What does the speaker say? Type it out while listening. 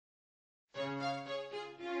Hi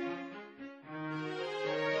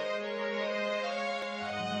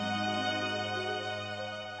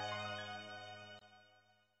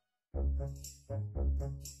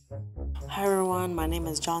everyone, my name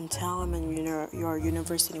is John Tao. I'm in your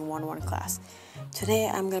University 101 class. Today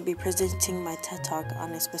I'm going to be presenting my TED Talk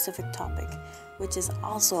on a specific topic, which is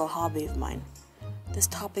also a hobby of mine. This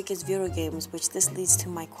topic is video games, which this leads to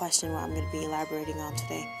my question what I'm going to be elaborating on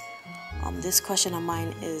today. This question of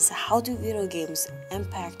mine is, how do video games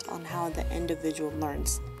impact on how the individual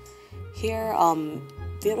learns? Here,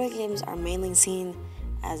 video games are mainly seen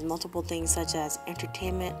as multiple things such as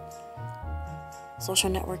entertainment, social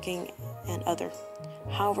networking, and other.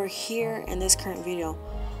 However, here in this current video,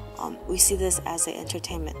 we see this as an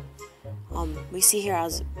entertainment. We see here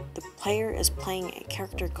as the player is playing a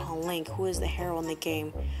character called Link, who is the hero in the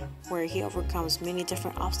game, where he overcomes many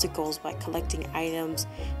different obstacles by collecting items,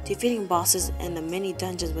 defeating bosses in the many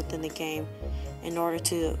dungeons within the game, in order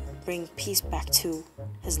to bring peace back to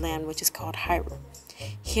his land, which is called Hyrule.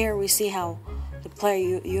 Here we see how the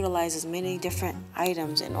player utilizes many different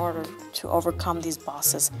items in order to overcome these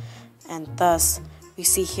bosses, and thus we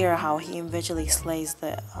see here how he eventually slays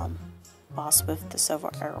the boss with the silver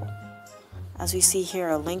arrow. As we see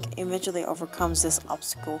here, Link eventually overcomes this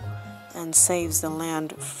obstacle and saves the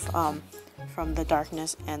land from the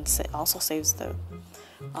darkness, and also saves the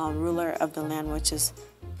ruler of the land, which is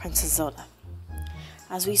Princess Zelda.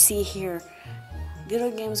 As we see here,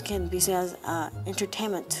 video games can be seen as an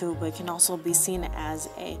entertainment tool, but it can also be seen as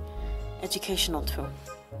an educational tool.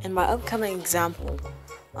 In my upcoming example,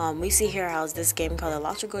 we see here how this game called The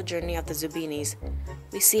Logical Journey of the Zubinis.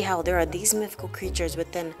 We see how there are these mythical creatures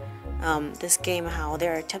within this game, how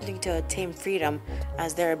they're attempting to attain freedom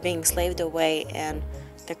as they're being slaved away in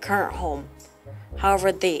their current home.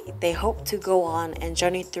 However, they hope to go on and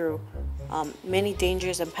journey through many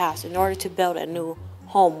dangers and paths in order to build a new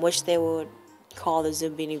home, which they would call the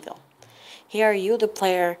Zubiniville. Here, you, the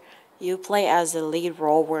player, you play as the lead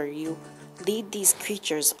role, where you lead these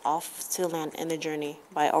creatures off to land in the journey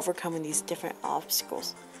by overcoming these different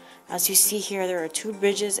obstacles. As you see here, there are 2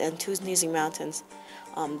 bridges and 2 sneezing mountains.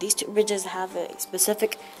 These 2 bridges have a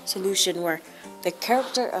specific solution where the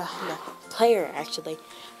player actually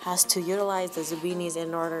has to utilize the Zubinis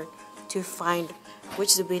in order to find which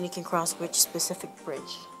Zubini can cross which specific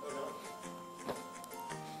bridge.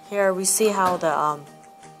 Here we see how the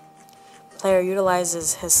player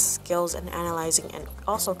utilizes his skills in analyzing and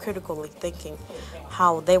also critically thinking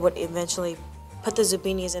how they would eventually put the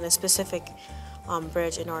Zubinis in a specific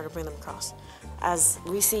bridge in order to bring them across. As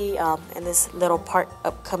we see in this little part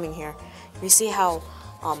upcoming here, we see how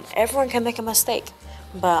everyone can make a mistake,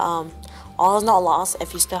 but all is not lost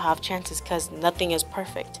if you still have chances, because nothing is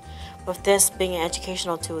perfect. With this being an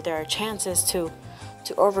educational tool, there are chances to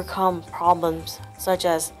overcome problems such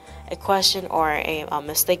as a question or a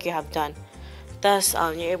mistake you have done. Thus,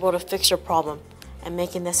 you're able to fix your problem, and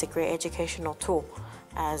making this a great educational tool,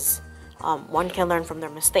 as one can learn from their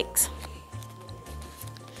mistakes.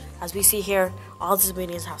 As we see here, all the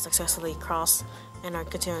Zubinis have successfully crossed and are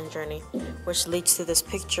continuing journey, which leads to this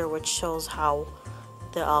picture, which shows how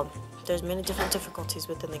there's many different difficulties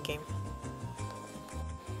within the game.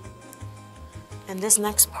 In this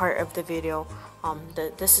next part of the video,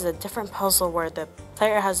 this is a different puzzle where the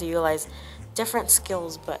player has to utilize different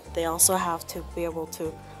skills, but they also have to be able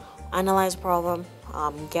to analyze problem,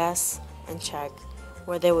 guess, and check,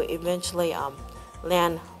 where they will eventually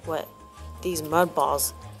land what these mud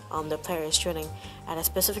balls the player is shooting at a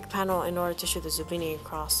specific panel in order to shoot the Zubini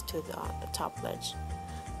across to the top ledge.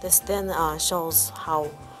 This then shows how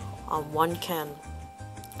one can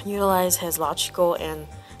utilize his logical and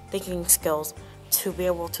thinking skills to be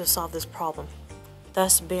able to solve this problem,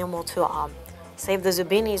 thus being able to save the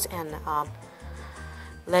Zubinis and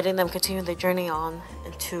letting them continue their journey on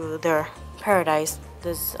into their paradise,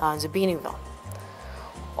 this Zubiniville.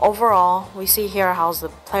 Overall, we see here how the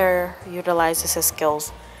player utilizes his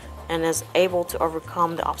skills and is able to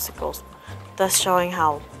overcome the obstacles, thus showing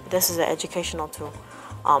how this is an educational tool.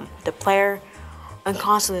 The player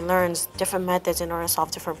constantly learns different methods in order to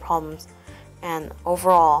solve different problems, and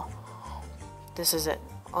overall, this is it.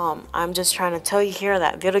 I'm just trying to tell you here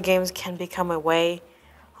that video games can become a way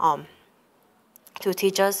to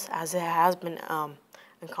teach us, as it has been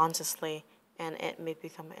unconsciously, and it may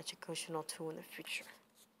become an educational tool in the future.